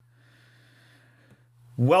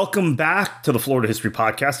Welcome back to the Florida History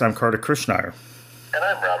Podcast. I'm Carter Krishnaiyer. And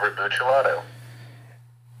I'm Robert Buccellato.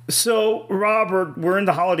 So, Robert, we're in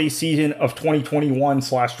the holiday season of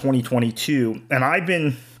 2021/2022, and I've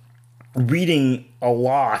been reading a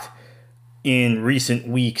lot in recent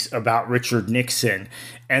weeks about Richard Nixon,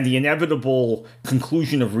 and the inevitable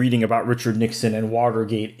conclusion of reading about Richard Nixon and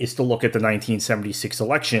Watergate is to look at the 1976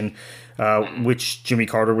 election, which Jimmy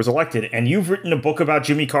Carter was elected. And you've written a book about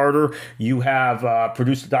Jimmy Carter. You have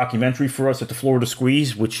produced a documentary for us at the Florida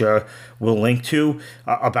Squeeze, which we'll link to,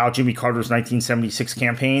 about Jimmy Carter's 1976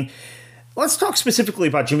 campaign. Let's talk specifically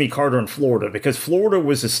about Jimmy Carter in Florida, because Florida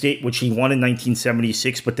was a state which he won in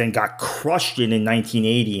 1976, but then got crushed in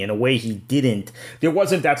 1980 in a way he didn't. There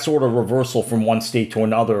wasn't that sort of reversal from one state to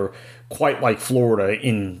another quite like Florida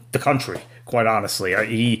in the country, quite honestly.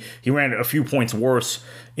 He ran a few points worse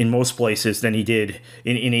in most places than he did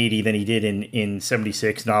in 80 than he did in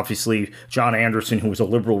 76. And obviously, John Anderson, who was a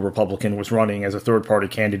liberal Republican, was running as a third-party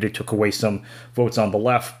candidate, took away some votes on the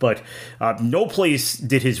left. But no place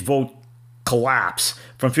did his vote collapse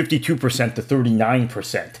from 52% to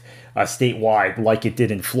 39% statewide like it did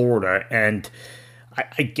in Florida. And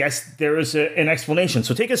I guess there is an explanation.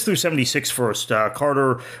 So take us through 76 first.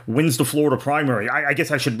 Carter wins the Florida primary. I guess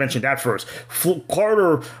I should mention that first.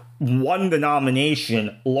 Carter won the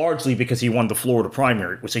nomination largely because he won the Florida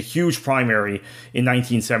primary. It was a huge primary in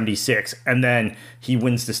 1976. And then he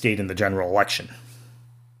wins the state in the general election.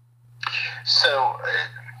 So,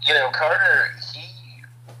 Carter, he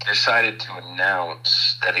decided to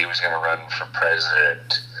announce that he was going to run for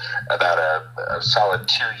president about a solid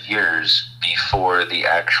 2 years before the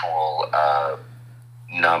actual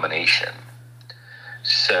nomination.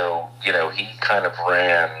 So, he kind of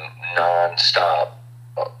ran nonstop,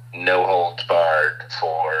 no holds barred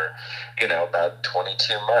for, about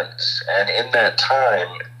 22 months. And in that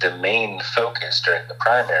time, the main focus during the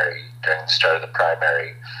start of the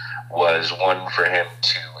primary, was one for him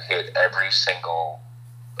to hit every single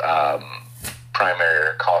primary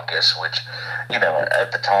or caucus, which,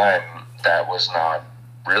 at the time, that was not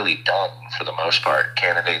really done for the most part.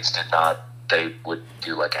 Candidates did not, they would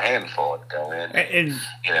do like a handful and go in,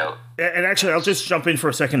 And actually, I'll just jump in for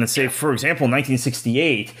a second and say, for example, in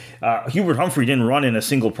 1968, Hubert Humphrey didn't run in a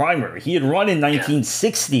single primary. He had run in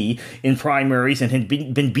 1960 in primaries and had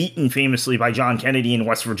been beaten famously by John Kennedy in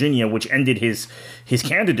West Virginia, which ended his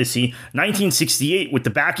candidacy. 1968, with the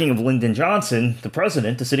backing of Lyndon Johnson, the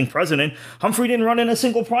sitting president, Humphrey didn't run in a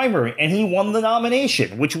single primary, and he won the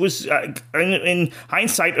nomination, which was, in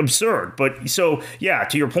hindsight, absurd. But so, yeah,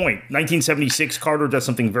 to your point, 1976, Carter does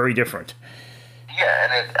something very different.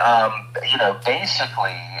 Yeah, and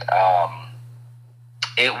basically,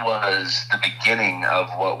 it was the beginning of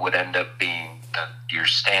what would end up being your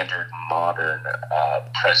standard modern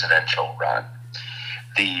presidential run.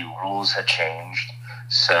 The rules had changed,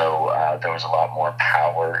 so there was a lot more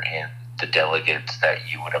power in the delegates that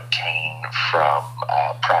you would obtain from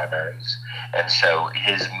primaries. And so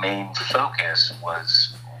his main focus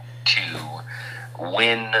was to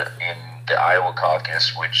win in the Iowa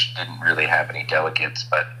caucus, which didn't really have any delegates,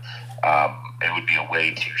 but it would be a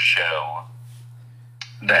way to show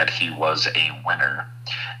that he was a winner.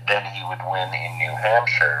 Then he would win in New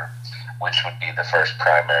Hampshire, which would be the first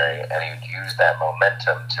primary, and he would use that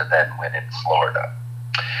momentum to then win in Florida.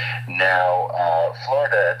 Now,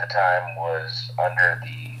 Florida at the time was under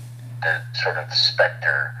the sort of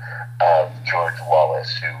specter of George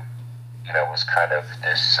Wallace, who was kind of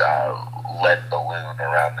this lead balloon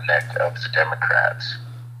around the neck of the Democrats.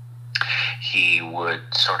 He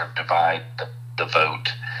would sort of divide the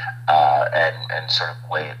vote and sort of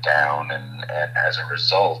weigh it down, and as a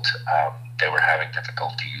result, they were having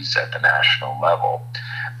difficulties at the national level,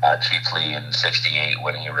 chiefly in '68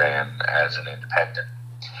 when he ran as an independent.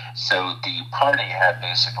 So the party had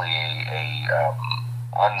basically a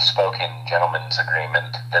unspoken gentleman's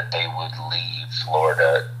agreement that they would leave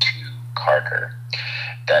Florida to Carter,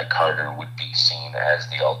 that Carter would be seen as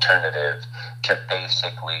the alternative to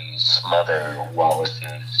basically smother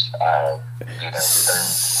Wallace's, third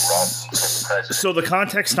run for president. So the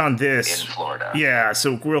context on this, in Florida. Yeah.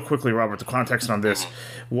 So real quickly, Robert, the context on this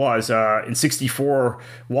was in '64,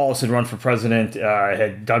 Wallace had run for president,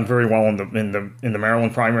 had done very well in the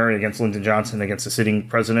Maryland primary against Lyndon Johnson, against the sitting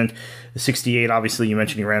president. '68, obviously, you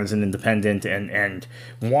mentioned he ran as an independent and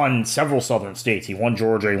won several southern states. He won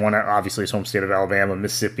Georgia. He won obviously his home state of Alabama,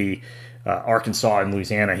 Mississippi, Arkansas, and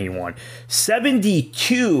Louisiana. He won.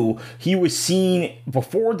 '72, he was seen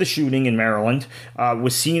before the shooting in Maryland.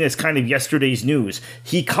 Was seen as kind of yesterday's news.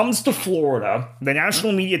 He comes to Florida. The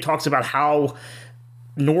national media talks about how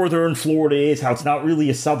northern Florida is, how it's not really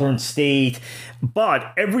a southern state.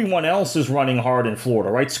 But everyone else is running hard in Florida,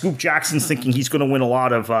 right? Scoop Jackson's thinking he's going to win a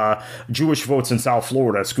lot of Jewish votes in South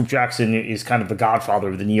Florida. Scoop Jackson is kind of the godfather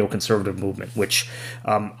of the neoconservative movement, which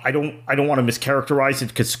I don't want to mischaracterize it,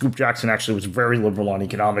 because Scoop Jackson actually was very liberal on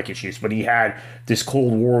economic issues, but he had this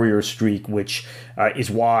cold warrior streak, which is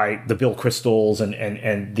why the Bill Kristols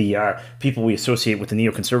and the people we associate with the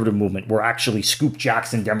neoconservative movement were actually Scoop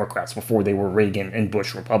Jackson Democrats before they were Reagan and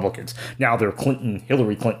Bush Republicans. Now they're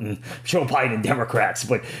Hillary Clinton, Joe Biden Democrats,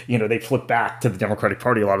 but they flip back to the Democratic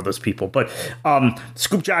Party, a lot of those people. But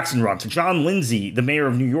Scoop Jackson runs. John Lindsay, the mayor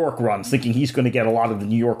of New York, runs, thinking he's going to get a lot of the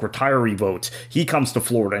New York retiree votes. He comes to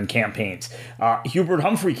Florida and campaigns. Hubert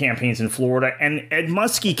Humphrey campaigns in Florida, and Ed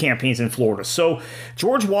Muskie campaigns in Florida. So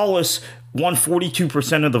George Wallace won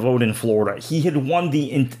 42% of the vote in Florida. He had won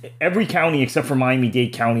every county except for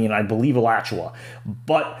Miami-Dade County and I believe Alachua.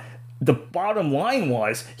 But the bottom line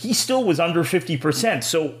was he still was under 50%.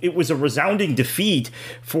 So it was a resounding defeat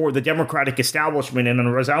for the Democratic establishment and a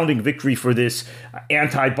resounding victory for this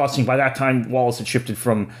anti-busing. By that time, Wallace had shifted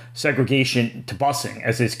from segregation to busing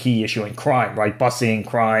as his key issue, in crime, right? Busing,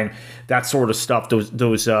 crime, that sort of stuff.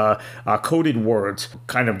 Those coded words,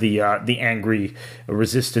 kind of the angry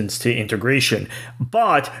resistance to integration.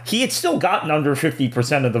 But he had still gotten under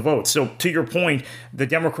 50% of the vote. So to your point, the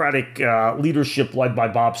Democratic leadership led by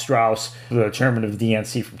Bob Strauss, the chairman of the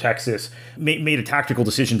DNC from Texas, made a tactical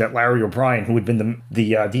decision that Larry O'Brien, who had been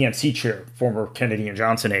the DNC chair, former Kennedy and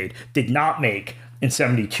Johnson aide, did not make in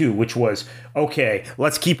 72, which was, okay,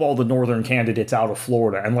 let's keep all the northern candidates out of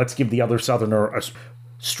Florida and let's give the other southerner a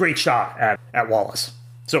straight shot at Wallace.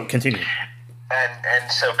 So continue. And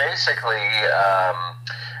so basically,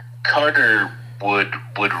 Carter would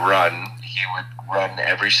run. He would run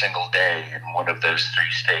every single day in one of those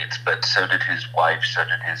three states, but so did his wife, so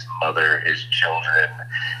did his mother, his children,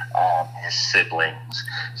 his siblings.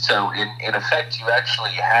 So in effect, you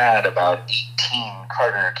actually had about 18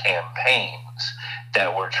 Carter campaigns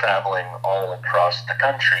that were traveling all across the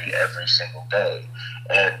country every single day.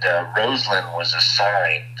 And Rosalynn was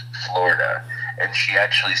assigned Florida, and she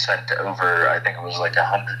actually spent over, I think it was like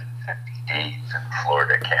 150 days in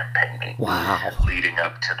Florida campaigning. Wow. Leading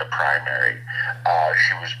up to the primary.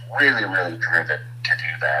 She was really, really driven to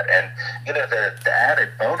do that. And, the added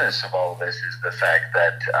bonus of all of this is the fact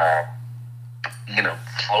that,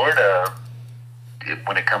 Florida,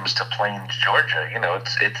 when it comes to Plains, Georgia,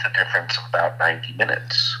 it's a difference of about 90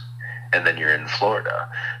 minutes. And then you're in Florida.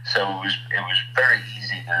 So it was very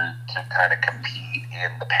easy to kind of compete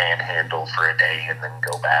in the panhandle for a day and then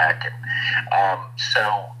go back. And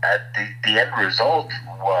so at the end result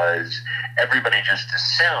was everybody just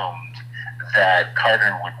assumed that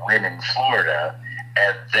Carter would win in Florida,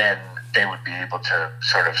 and then they would be able to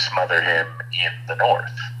sort of smother him in the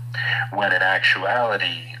north. When in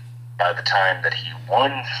actuality, by the time that he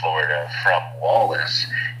won Florida from Wallace,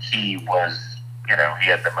 he was, he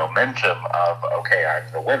had the momentum of, okay,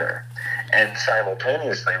 I'm the winner. And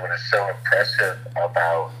simultaneously, what is so impressive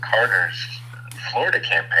about Carter's Florida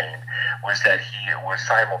campaign was that he was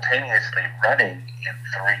simultaneously running in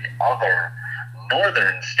three other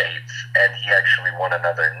northern states, and he actually won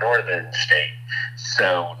another northern state.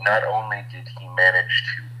 So not only did he manage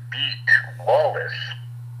to beat Wallace,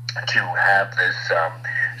 to have this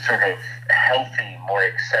sort of healthy, more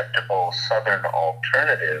acceptable southern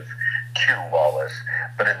alternative to Wallace,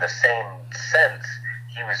 but in the same sense,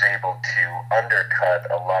 he was able to undercut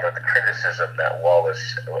a lot of the criticism that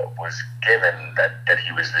Wallace was given, that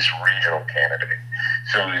he was this regional candidate.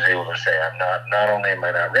 So he was able to say, not only am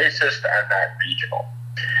I not racist, I'm not regional.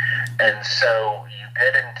 And so you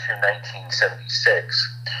get into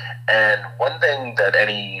 1976, and one thing that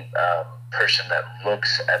any person that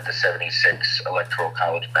looks at the 76 Electoral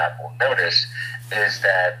College map will notice is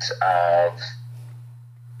that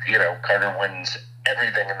Carter wins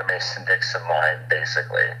everything in the Mason-Dixon line,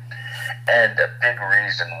 basically. And a big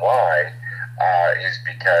reason why is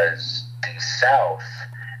because the South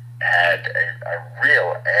had a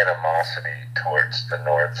real animosity towards the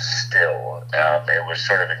North still. It was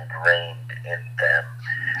sort of ingrained in them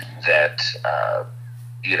that,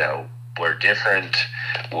 we're different,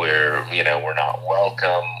 we're not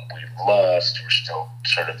welcome, we've lost, we're still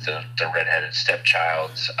sort of the redheaded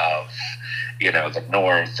stepchilds of, the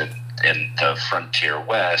North and the frontier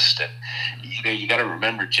West. And, you got to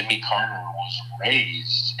remember, Jimmy Carter was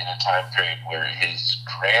raised in a time period where his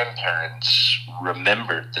grandparents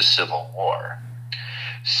remembered the Civil War.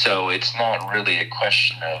 So it's not really a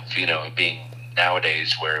question of, it being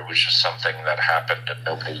nowadays where it was just something that happened and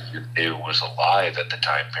nobody knew was alive at the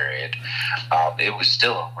time period. It was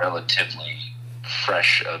still a relatively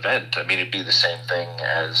fresh event. I mean, it'd be the same thing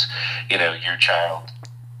as, your child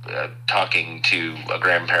talking to a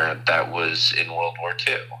grandparent that was in World War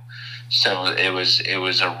II. So it was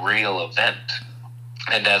a real event.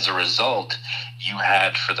 And as a result, you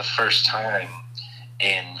had, for the first time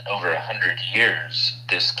in over 100 years,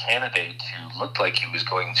 this candidate who looked like he was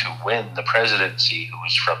going to win the presidency, who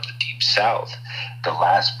was from the Deep South. The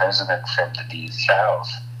last president from the Deep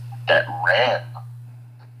South that ran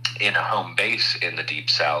in a home base in the Deep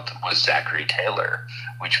South was Zachary Taylor,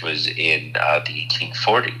 which was in the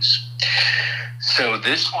 1840s. So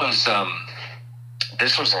this was a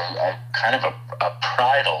kind of a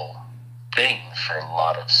pridal thing for a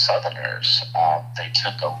lot of Southerners. They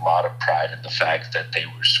took a lot of pride in the fact that they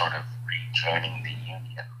were sort of rejoining the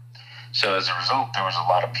Union. So as a result, there was a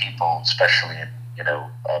lot of people, especially in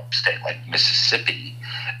a state like Mississippi,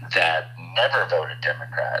 that never voted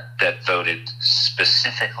Democrat, that voted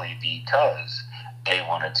specifically because they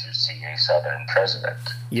wanted to see a Southern president.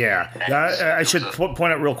 Yeah, I should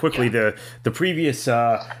point out real quickly the previous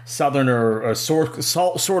Southerner, sort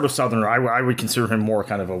of Southerner, I would consider him more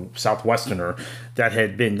kind of a Southwesterner, that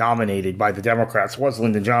had been nominated by the Democrats was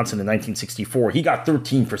Lyndon Johnson in 1964. He got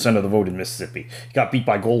 13% of the vote in Mississippi. He got beat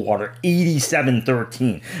by Goldwater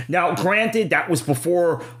 87-13. Now, granted, that was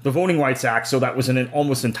before the Voting Rights Act, so that was an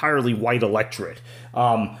almost entirely white electorate.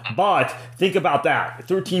 But think about that.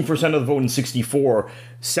 13% of the vote in 64,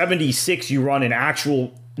 76 you run an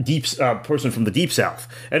actual deep person from the Deep South.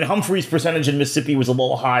 And Humphrey's percentage in Mississippi was a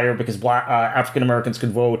little higher because black African Americans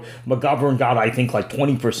could vote. McGovern got, I think, like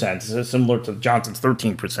 20%, similar to Johnson's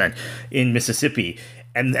 13% in Mississippi.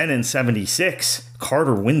 And then in 76,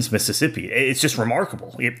 Carter wins Mississippi. It's just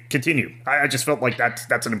remarkable. Continue. I just felt like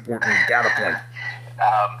that's an important data point.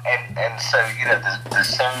 And so,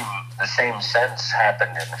 the same sense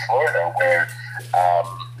happened in Florida, where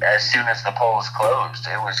as soon as the polls closed,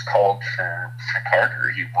 it was called for Carter.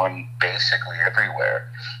 He won basically everywhere.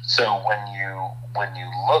 So when you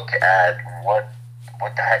look at what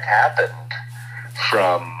the heck happened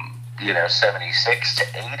from 76 to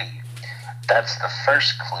 80, that's the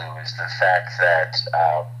first clue, is the fact that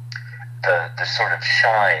the sort of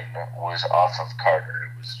shine was off of Carter.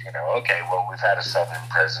 It was, okay, well, we've had a Southern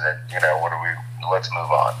president, let's move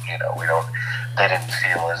on. They didn't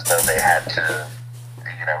feel as though they had to,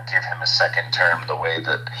 give him a second term the way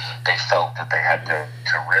that they felt that they had to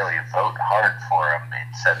really vote hard for him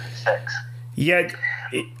in 76. Yeah.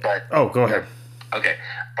 Go ahead. Okay.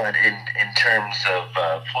 But in terms of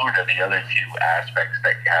Florida, the other few aspects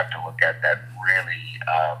that you have to look at that really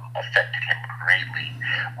affected him greatly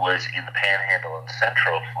was in the Panhandle in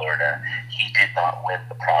Central Florida, he did not win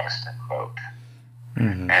the Protestant vote.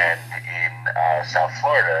 Mm-hmm. And in South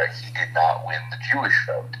Florida, he did not win the Jewish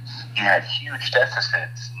vote. He had huge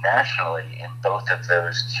deficits nationally in both of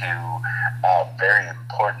those two very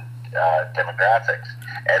important demographics.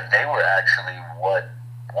 And they were actually what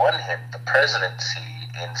won him the presidency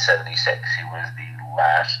in 76. He was the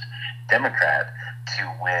last Democrat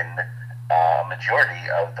to win a majority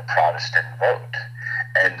of the Protestant vote.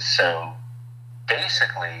 And so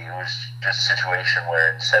basically, it was just a situation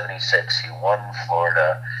where in 76, he won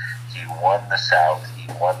Florida, he won the South, he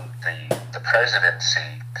won the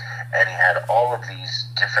presidency, and he had all of these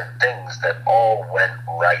different things that all went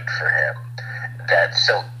right for him that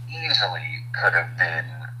so easily could have been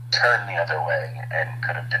turned the other way and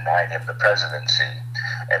could have denied him the presidency.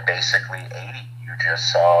 And basically, 80, you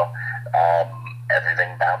just saw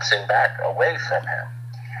everything bouncing back away from him.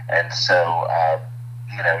 And so,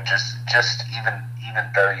 just even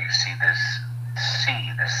though you see this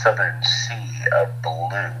southern sea of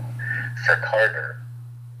blue for Carter,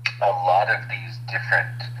 a lot of these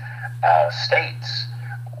different states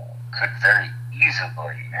could very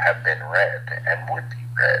easily have been red and would be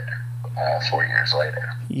red 4 years later.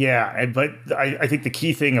 Yeah, but I think the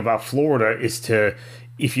key thing about Florida is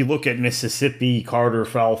if you look at Mississippi, Carter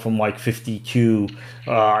fell from like 52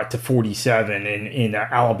 to 47. In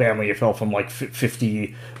Alabama, he fell from like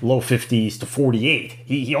 50, low 50s to 48.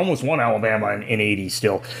 He almost won Alabama in 80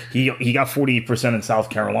 still. He got 48% in South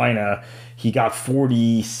Carolina. He got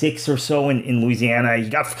 46 or so in Louisiana.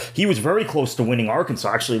 He was very close to winning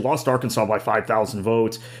Arkansas. Actually, lost Arkansas by 5,000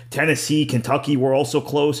 votes. Tennessee, Kentucky were also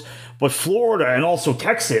close. But Florida and also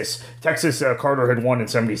Texas, Carter had won in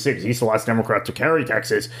 76. He's the last Democrat to carry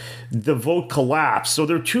Texas. The vote collapsed. So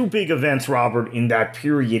there are two big events, Robert, in that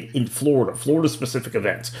period in Florida-specific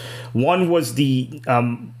events. One was the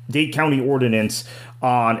Dade County Ordinance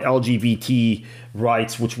on LGBT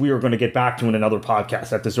rights, which we are going to get back to in another podcast.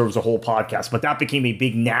 That deserves a whole podcast. But that became a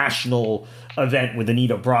big national event with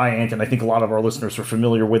Anita Bryant, and I think a lot of our listeners are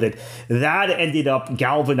familiar with it. That ended up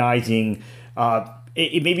galvanizing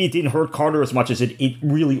maybe it didn't hurt Carter as much as it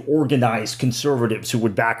really organized conservatives who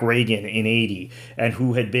would back Reagan in 80 and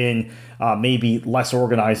who had been maybe less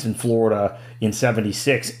organized in Florida in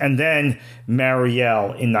 76. And then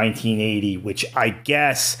Marielle in 1980, which I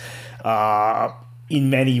guess in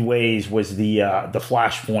many ways was the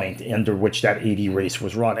flashpoint under which that 80 race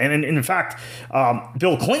was run. And in fact,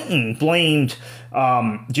 Bill Clinton blamed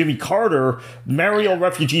Jimmy Carter. Marielle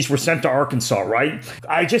refugees were sent to Arkansas, right?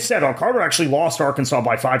 I just said Carter actually lost Arkansas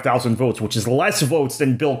by 5,000 votes, which is less votes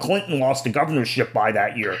than Bill Clinton lost the governorship by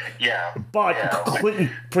that year. Yeah. But Clinton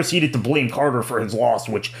proceeded to blame Carter for his loss,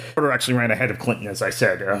 which Carter actually ran ahead of Clinton, as I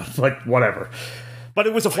said. But whatever. But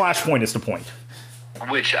it was a flashpoint is the point.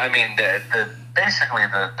 Which, I mean, basically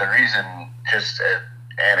the reason, just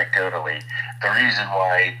anecdotally, the reason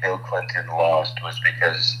why Bill Clinton lost was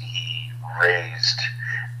because he raised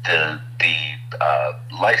the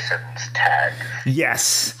license tag.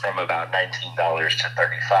 Yes. From about $19 to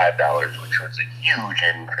 $35, which was a huge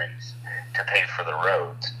increase to pay for the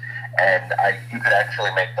roads. And you could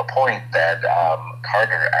actually make the point that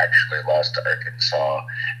Carter actually lost to Arkansas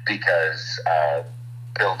because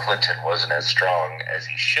Bill Clinton wasn't as strong as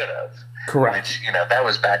he should have. Correct. Which, that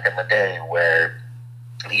was back in the day where,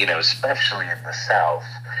 especially in the South,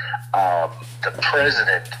 the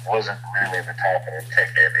president wasn't really the top of the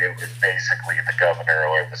ticket. It was basically the governor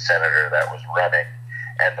or the senator that was running,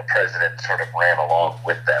 and the president sort of ran along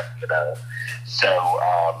with them, So,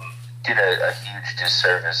 did a huge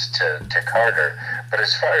disservice to Carter. But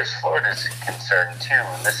as far as Florida is concerned, too,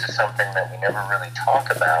 and this is something that we never really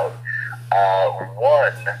talk about,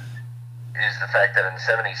 one is the fact that in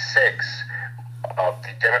 76,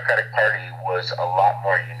 the Democratic Party was a lot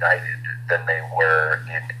more united than they were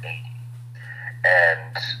in 80.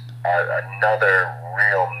 And another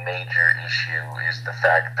real major issue is the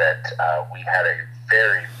fact that we had a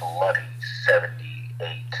very bloody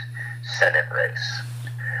 78 Senate race,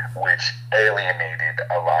 which alienated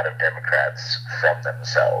a lot of Democrats from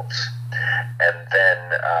themselves. And then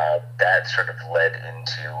that sort of led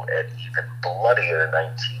into an even bloodier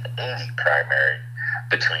 1980 primary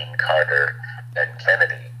between Carter and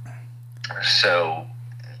Kennedy. So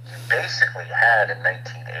you basically had in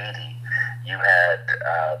 1980, you had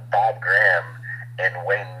Bob Graham and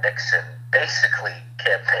Wayne Nixon basically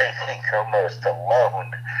campaigning almost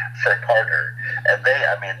alone for Carter. And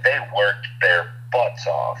they worked their butts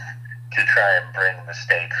off to try and bring the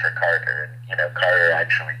state for Carter. And, Carter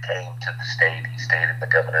actually came to the state. He stayed in the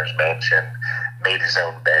governor's mansion, made his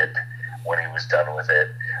own bed when he was done with it.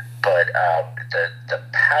 But the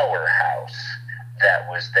powerhouse that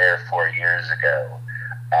was there 4 years ago,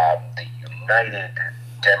 the United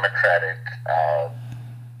Democratic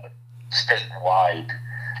statewide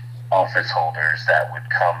office holders that would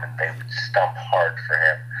come and they would stump hard for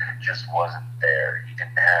him, just wasn't there. He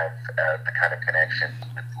didn't have the kind of connections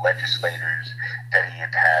with legislators that he had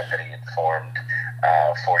formed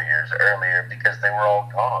 4 years earlier because they were all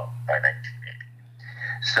gone by 1980.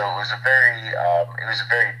 So it was a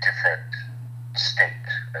very different state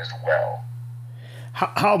as well.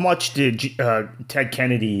 How much did Ted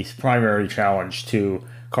Kennedy's primary challenge to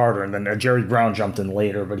Carter, and then Jerry Brown jumped in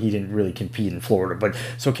later, but he didn't really compete in Florida. But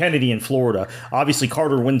so Kennedy in Florida, obviously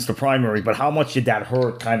Carter wins the primary, but how much did that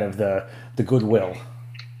hurt kind of the goodwill?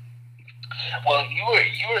 Well,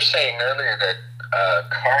 you were saying earlier that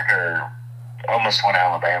Carter almost won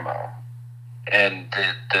Alabama, and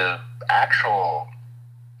the actual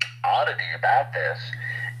oddity about this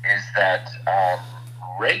is that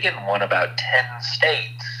Reagan won about 10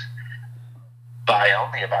 states by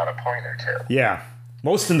only about a point or two. Yeah.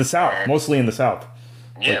 Mostly in the South.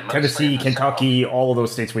 Yeah, like Tennessee, Kentucky, South. All of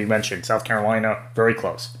those states we mentioned. South Carolina, very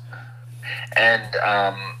close. And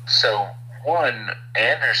so,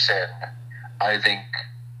 Anderson, I think,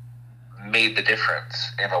 made the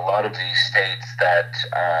difference in a lot of these states that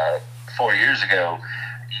 4 years ago,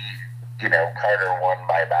 Carter won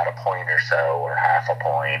by about a point or so, or half a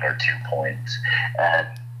point, or 2 points. And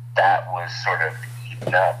that was sort of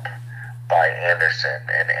eaten up by Anderson.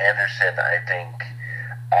 And Anderson, I think,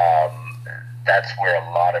 that's where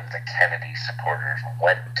a lot of the Kennedy supporters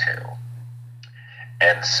went to.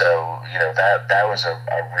 And so, that was a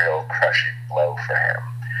real crushing blow for him.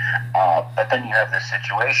 But then you have this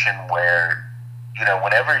situation where,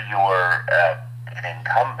 whenever you're an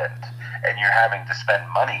incumbent and you're having to spend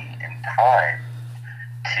money and time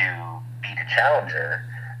to beat a challenger,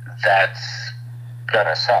 that's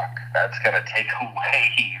gonna suck. That's gonna take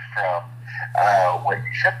away from what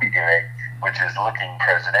you should be doing, which is looking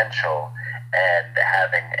presidential and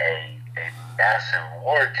having a massive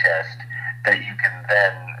war chest that you can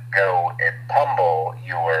then go and pummel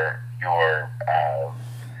your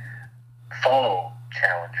fellow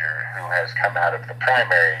challenger who has come out of the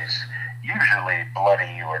primaries, usually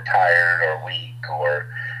bloody or tired or weak or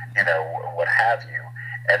what have you,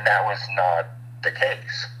 and that was not the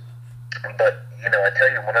case. But I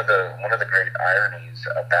tell you, one of the great ironies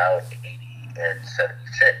about 80 and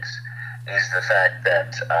 76 is the fact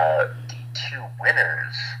that the two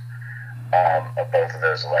winners of both of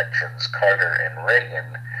those elections, Carter and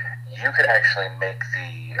Reagan, you could actually make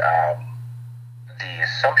the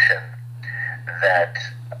assumption that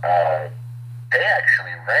they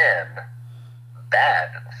actually ran bad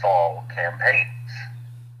fall campaigns.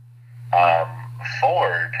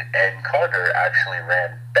 Ford and Carter actually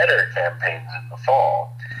ran better campaigns in the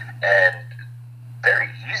fall, and very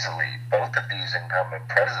easily, both of these incumbent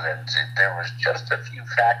presidents, if there was just a few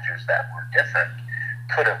factors that were different,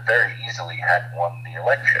 could have very easily had won the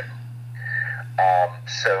election.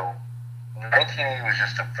 So 1980 was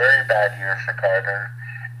just a very bad year for Carter,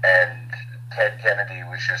 and Ted Kennedy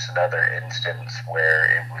was just another instance where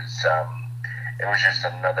it was just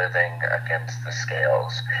another thing against the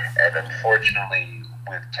scales. And unfortunately,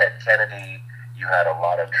 with Ted Kennedy, you had a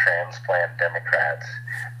lot of transplant Democrats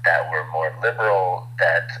that were more liberal,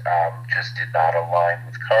 that just did not align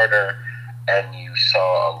with Carter, and you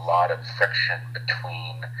saw a lot of friction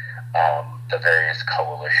between the various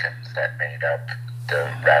coalitions that made up the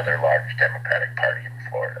rather large Democratic Party in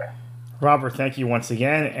Florida. Robert, thank you once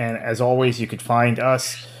again, and as always, you could find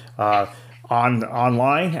us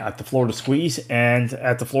online at the Florida Squeeze and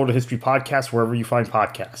at the Florida History Podcast, wherever you find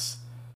podcasts.